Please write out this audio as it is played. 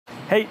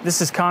Hey,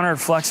 this is Connor at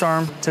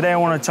FlexArm. Today I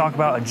want to talk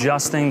about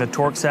adjusting the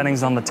torque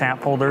settings on the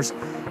tap holders.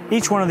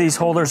 Each one of these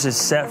holders is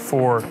set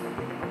for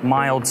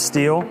mild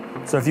steel.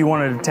 So if you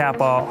wanted to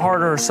tap a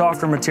harder or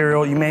softer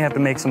material, you may have to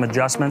make some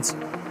adjustments.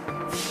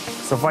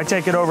 So if I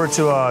take it over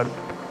to a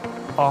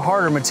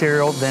harder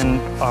material than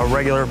a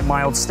regular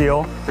mild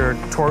steel, your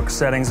torque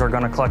settings are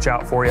going to clutch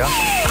out for you.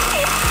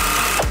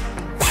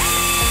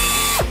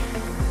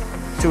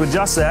 To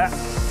adjust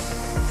that,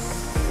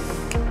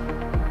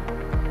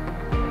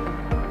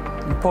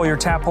 you pull your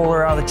tap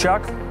holder out of the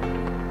chuck,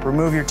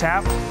 remove your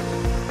tap,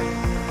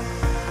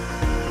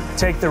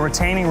 take the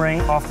retaining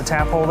ring off the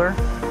tap holder,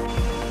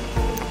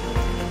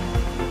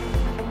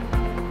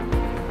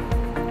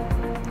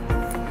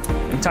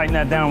 and tighten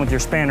that down with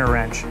your spanner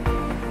wrench.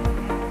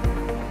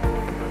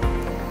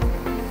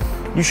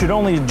 You should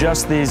only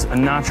adjust these a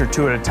notch or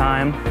two at a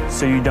time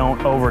so you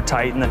don't over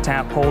tighten the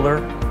tap holder.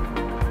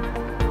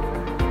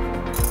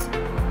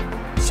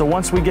 So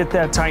once we get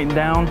that tightened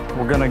down,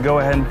 we're going to go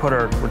ahead and put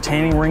our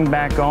retaining ring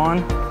back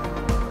on.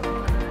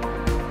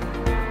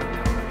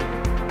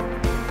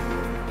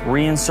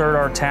 Reinsert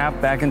our tap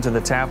back into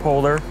the tap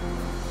holder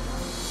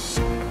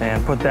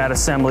and put that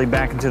assembly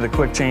back into the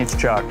quick change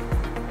chuck.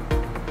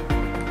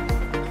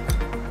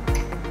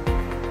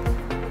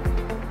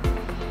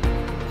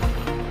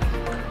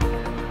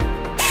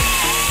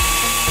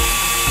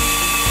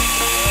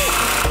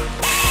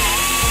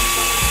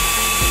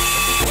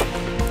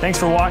 Thanks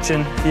for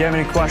watching. If you have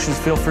any questions,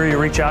 feel free to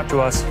reach out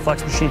to us,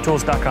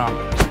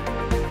 flexmachinetools.com.